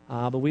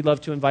 But we'd love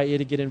to invite you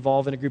to get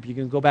involved in a group. You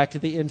can go back to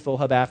the info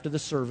hub after the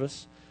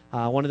service.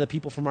 One of the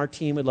people from our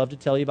team would love to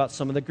tell you about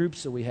some of the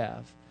groups that we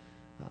have.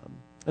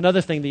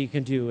 Another thing that you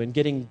can do in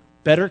getting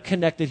better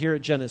connected here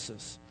at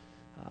Genesis,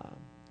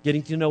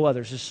 getting to know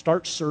others, is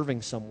start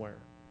serving somewhere.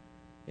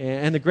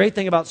 And the great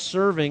thing about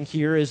serving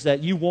here is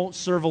that you won't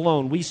serve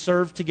alone. We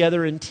serve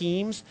together in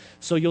teams,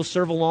 so you'll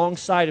serve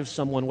alongside of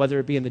someone, whether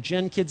it be in the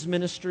Gen Kids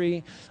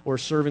ministry or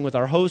serving with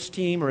our host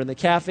team or in the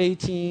cafe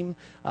team,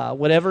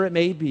 whatever it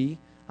may be.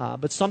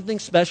 But something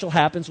special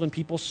happens when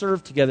people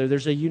serve together.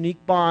 There's a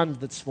unique bond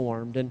that's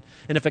formed. And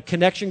if a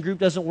connection group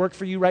doesn't work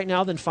for you right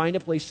now, then find a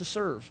place to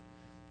serve.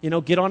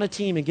 Get on a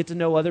team and get to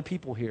know other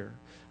people here.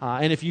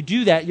 And if you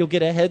do that, you'll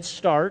get a head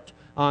start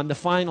on the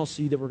final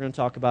C that we're going to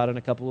talk about in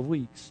a couple of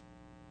weeks.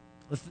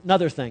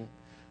 Another thing,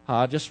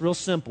 just real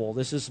simple.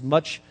 This is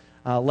much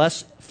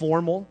less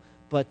formal,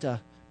 but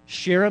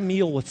share a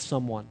meal with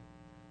someone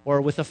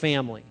or with a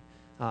family.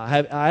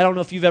 I don't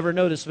know if you've ever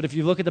noticed, but if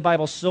you look at the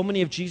Bible, so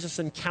many of Jesus'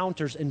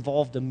 encounters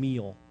involved a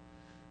meal.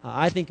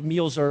 I think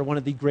meals are one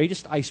of the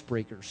greatest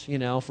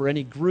icebreakers, for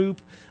any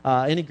group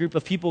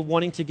of people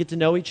wanting to get to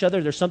know each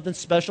other. There's something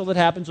special that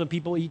happens when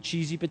people eat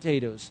cheesy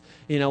potatoes,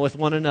 with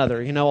one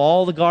another.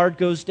 All the guard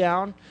goes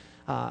down.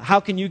 How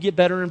can you get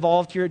better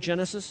involved here at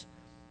Genesis?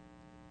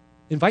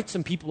 Invite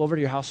some people over to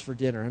your house for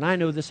dinner. And I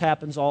know this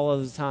happens all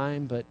of the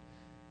time, but,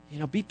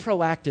 be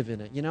proactive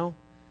in it,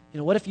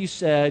 what if you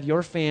said,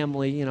 your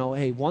family,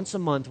 hey, once a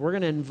month, we're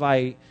going to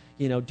invite,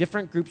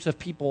 different groups of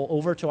people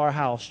over to our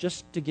house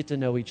just to get to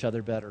know each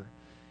other better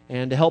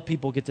and to help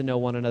people get to know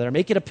one another.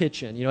 Make it a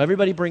pitch-in.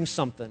 Everybody brings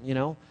something,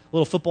 a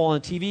little football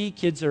on TV.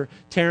 Kids are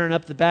tearing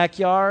up the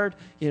backyard.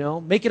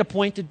 Make it a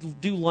point to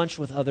do lunch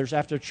with others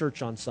after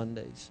church on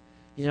Sundays.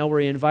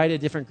 Where you invite a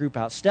different group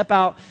out. Step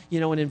out,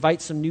 and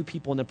invite some new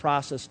people in the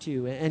process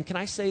too. And can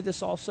I say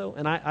this also?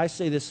 And I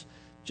say this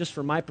just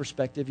from my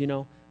perspective,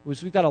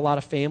 was we've got a lot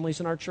of families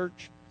in our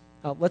church.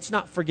 Let's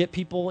not forget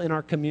people in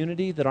our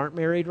community that aren't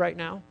married right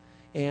now.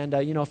 And,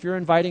 if you're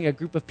inviting a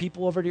group of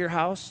people over to your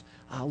house,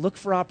 look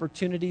for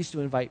opportunities to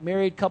invite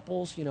married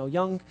couples,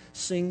 young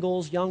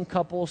singles, young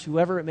couples,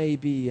 whoever it may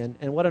be.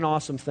 And what an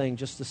awesome thing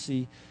just to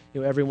see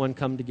everyone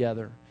come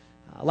together.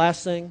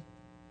 Last thing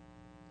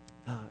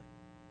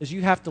is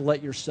you have to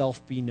let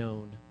yourself be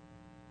known.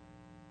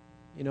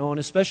 And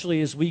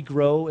especially as we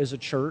grow as a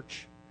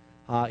church,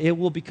 it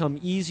will become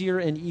easier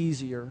and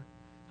easier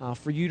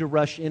for you to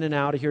rush in and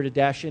out of here, to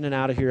dash in and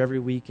out of here every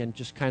week and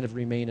just kind of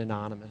remain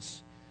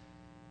anonymous.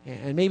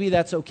 And maybe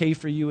that's okay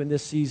for you in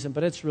this season,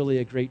 but it's really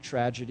a great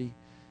tragedy,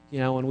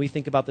 when we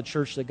think about the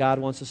church that God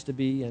wants us to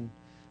be. And,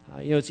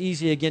 it's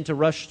easy, again, to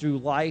rush through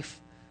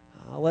life.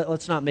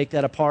 Let's not make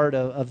that a part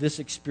of this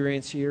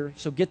experience here.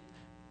 So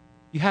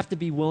you have to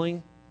be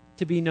willing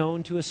to be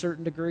known to a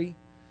certain degree.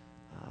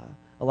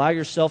 Allow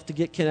yourself to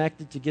get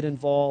connected, to get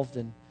involved.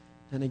 And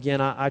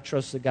again, I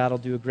trust that God will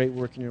do a great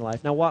work in your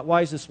life. Now,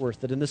 why is this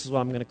worth it? And this is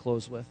what I'm going to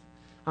close with.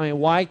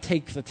 Why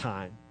take the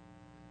time?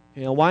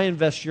 Why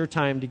invest your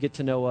time to get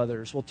to know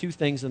others? Well, two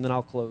things, and then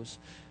I'll close.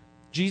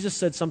 Jesus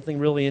said something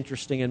really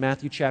interesting in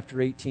Matthew chapter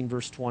 18,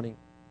 verse 20.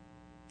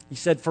 He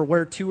said, "For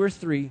where two or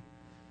three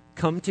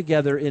come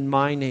together in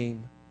my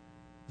name,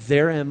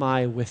 there am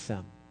I with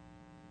them."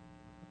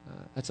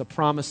 That's a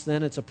promise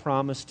then, it's a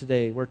promise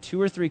today. Where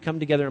two or three come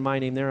together in my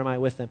name, there am I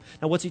with them.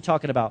 Now, what's he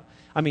talking about?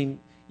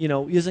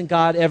 Isn't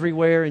God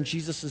everywhere and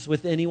Jesus is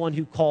with anyone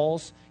who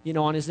calls,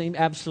 on his name?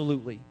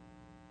 Absolutely.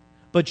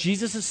 But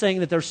Jesus is saying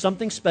that there's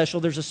something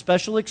special, there's a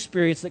special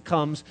experience that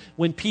comes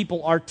when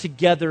people are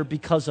together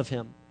because of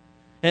him.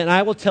 And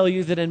I will tell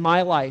you that in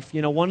my life,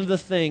 one of the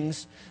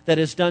things that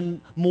has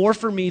done more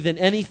for me than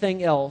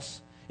anything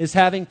else is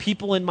having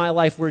people in my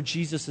life where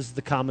Jesus is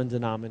the common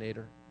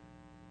denominator.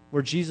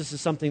 Where Jesus is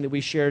something that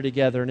we share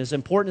together. And as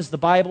important as the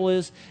Bible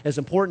is, as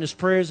important as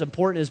prayer is,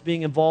 important as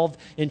being involved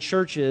in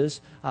churches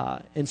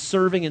and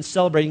serving and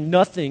celebrating,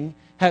 nothing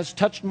has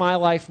touched my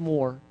life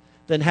more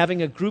than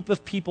having a group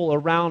of people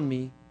around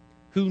me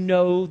who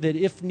know that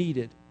if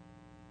needed,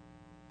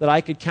 that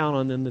I could count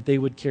on them, that they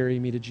would carry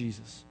me to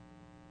Jesus.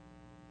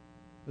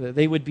 That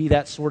they would be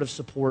that sort of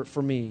support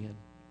for me.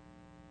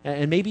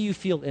 And maybe you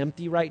feel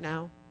empty right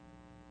now.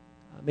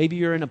 Maybe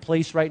you're in a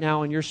place right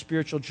now in your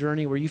spiritual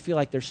journey where you feel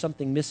like there's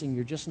something missing.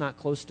 You're just not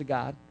close to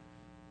God.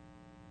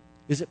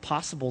 Is it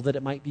possible that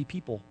it might be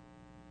people?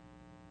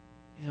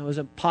 Is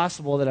it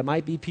possible that it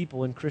might be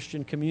people in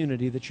Christian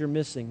community that you're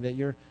missing, that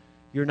you're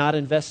not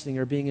investing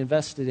or being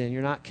invested in,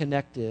 you're not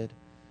connected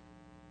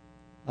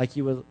like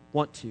you would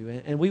want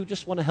to? And we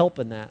just want to help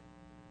in that.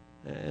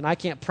 And I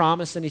can't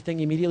promise anything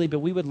immediately, but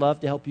we would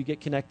love to help you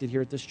get connected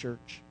here at this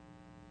church.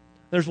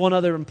 There's one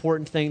other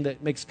important thing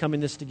that makes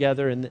coming this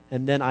together, and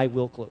then I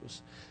will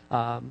close.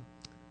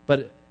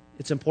 But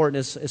it's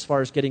important as far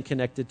as getting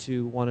connected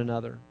to one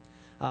another.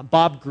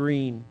 Bob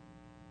Greene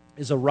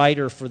is a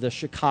writer for the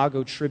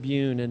Chicago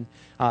Tribune, and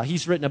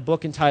he's written a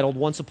book entitled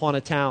Once Upon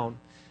a Town.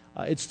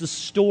 It's the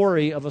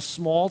story of a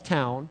small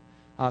town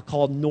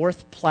called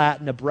North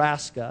Platte,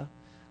 Nebraska,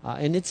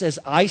 and it's as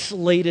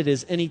isolated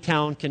as any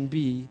town can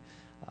be.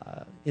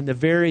 In the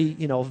very,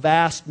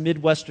 vast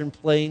Midwestern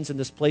plains in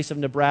this place of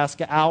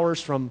Nebraska,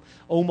 hours from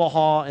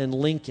Omaha and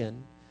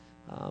Lincoln.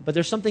 But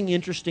there's something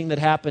interesting that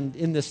happened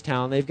in this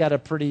town. They've got a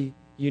pretty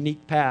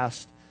unique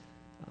past.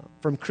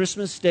 From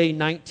Christmas Day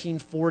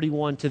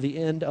 1941 to the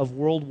end of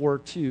World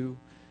War II,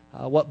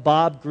 what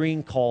Bob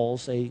Greene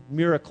calls a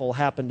miracle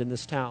happened in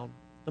this town.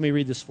 Let me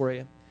read this for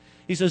you.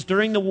 He says,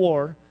 during the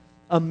war,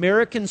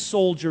 American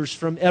soldiers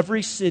from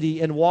every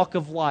city and walk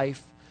of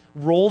life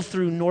rolled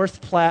through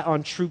North Platte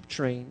on troop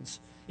trains,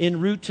 en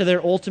route to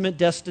their ultimate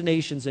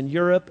destinations in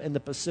Europe and the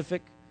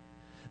Pacific.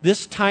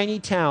 This tiny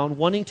town,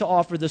 wanting to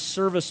offer the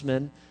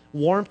servicemen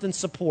warmth and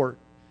support,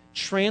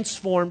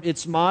 transformed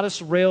its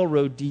modest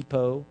railroad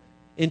depot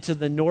into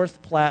the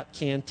North Platte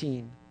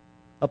Canteen,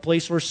 a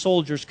place where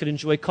soldiers could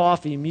enjoy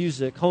coffee,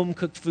 music,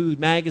 home-cooked food,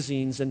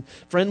 magazines, and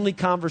friendly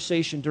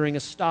conversation during a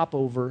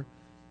stopover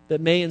that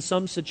may, in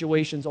some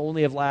situations,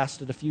 only have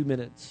lasted a few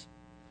minutes.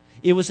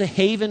 It was a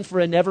haven for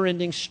a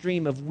never-ending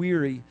stream of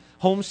weary,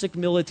 homesick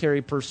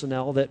military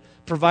personnel that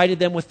provided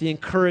them with the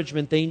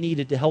encouragement they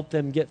needed to help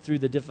them get through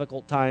the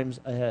difficult times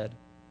ahead.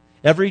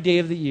 Every day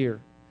of the year,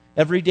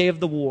 every day of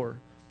the war,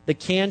 the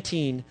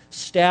canteen,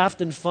 staffed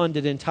and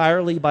funded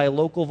entirely by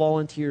local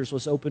volunteers,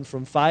 was open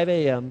from 5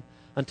 a.m.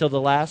 until the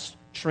last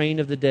train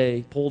of the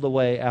day pulled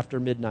away after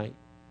midnight.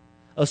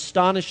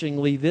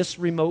 Astonishingly, this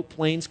remote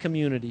plains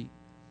community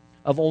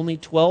of only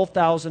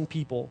 12,000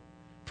 people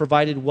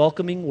provided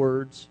welcoming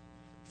words,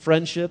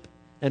 friendship,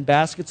 and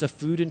baskets of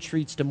food and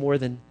treats to more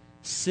than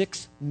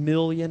 6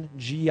 million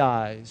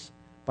GIs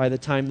by the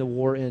time the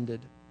war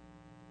ended.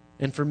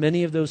 And for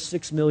many of those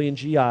 6 million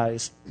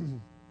GIs,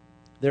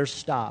 their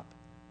stop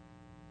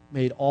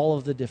made all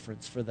of the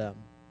difference for them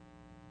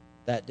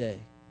that day.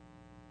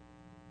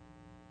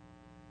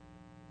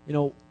 You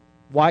know,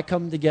 why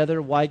come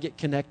together? Why get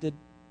connected?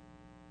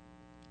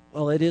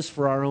 Well, it is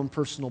for our own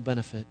personal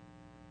benefit.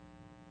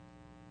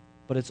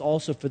 But it's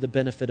also for the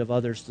benefit of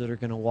others that are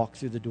going to walk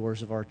through the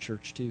doors of our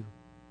church too.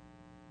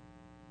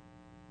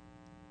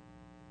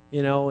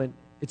 You know, and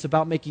it's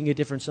about making a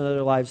difference in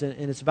other lives, and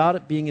it's about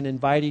it being an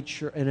inviting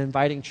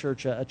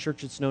church, a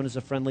church that's known as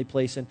a friendly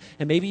place. And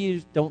maybe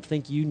you don't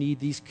think you need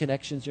these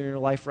connections in your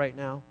life right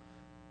now,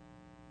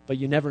 but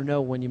you never know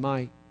when you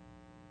might.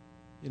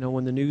 You know,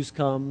 when the news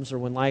comes, or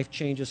when life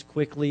changes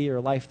quickly, or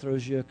life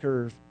throws you a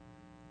curve.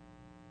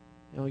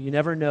 You know, you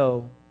never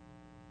know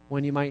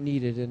when you might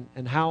need it,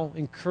 and how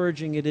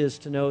encouraging it is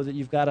to know that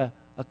you've got a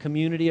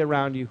community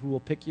around you who will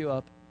pick you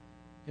up,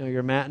 you know,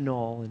 your mat and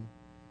all,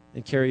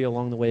 and carry you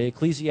along the way.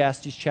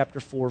 Ecclesiastes chapter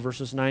 4,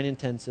 verses 9 and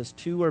 10 says,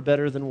 2 are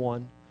better than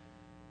one,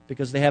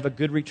 because they have a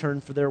good return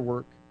for their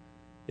work.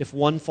 If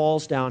one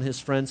falls down,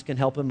 his friends can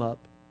help him up.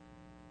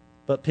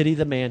 But pity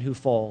the man who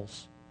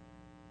falls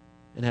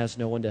and has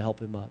no one to help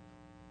him up.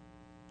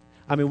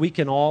 I mean, we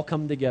can all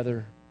come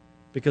together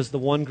because the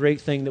one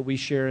great thing that we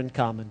share in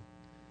common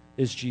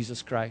is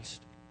Jesus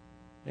Christ.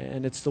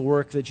 And it's the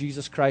work that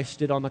Jesus Christ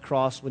did on the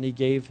cross when he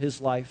gave his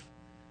life,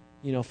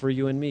 you know, for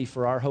you and me,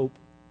 for our hope,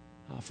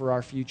 for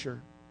our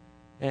future.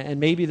 And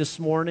maybe this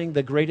morning,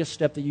 the greatest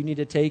step that you need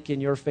to take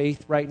in your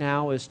faith right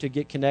now is to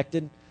get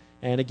connected.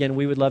 And again,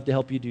 we would love to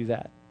help you do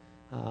that.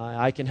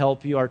 I can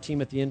help you. Our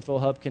team at the Info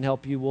Hub can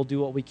help you. We'll do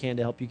what we can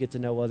to help you get to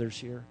know others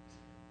here.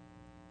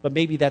 But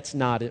maybe that's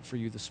not it for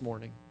you this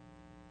morning.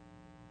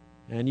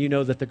 And you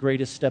know that the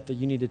greatest step that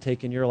you need to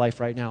take in your life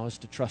right now is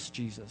to trust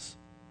Jesus.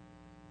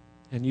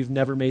 And you've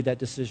never made that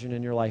decision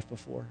in your life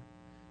before.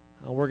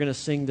 We're going to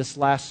sing this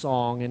last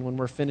song, and when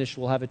we're finished,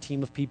 we'll have a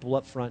team of people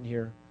up front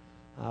here.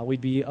 We'd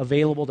be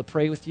available to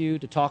pray with you,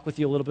 to talk with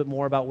you a little bit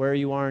more about where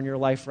you are in your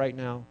life right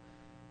now,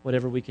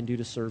 whatever we can do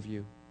to serve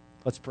you.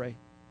 Let's pray.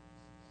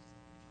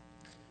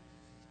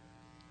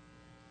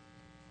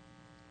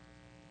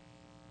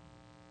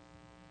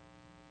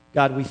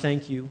 God, we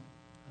thank you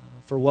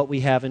for what we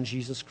have in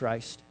Jesus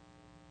Christ.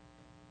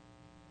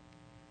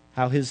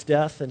 How his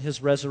death and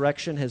his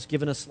resurrection has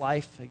given us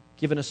life,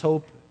 given us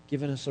hope,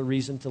 given us a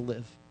reason to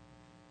live.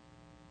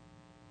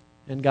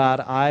 And God,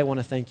 I want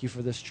to thank you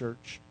for this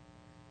church.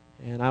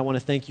 And I want to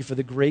thank you for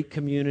the great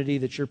community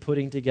that you're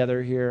putting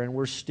together here. And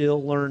we're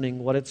still learning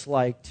what it's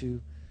like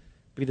to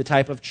be the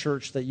type of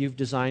church that you've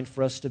designed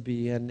for us to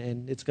be.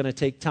 And it's going to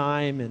take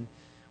time, and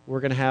we're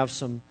going to have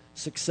some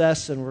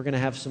success, and we're going to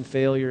have some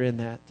failure in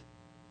that.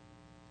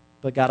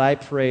 But God, I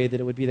pray that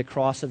it would be the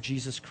cross of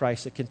Jesus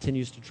Christ that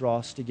continues to draw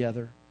us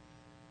together.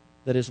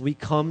 That as we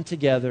come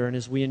together and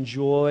as we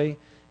enjoy,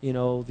 you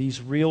know,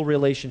 these real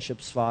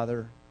relationships,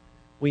 Father,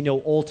 we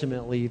know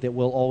ultimately that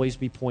we'll always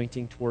be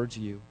pointing towards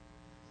you.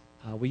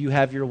 Will you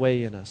have your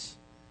way in us?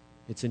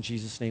 It's in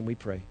Jesus' name we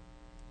pray.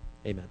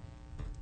 Amen.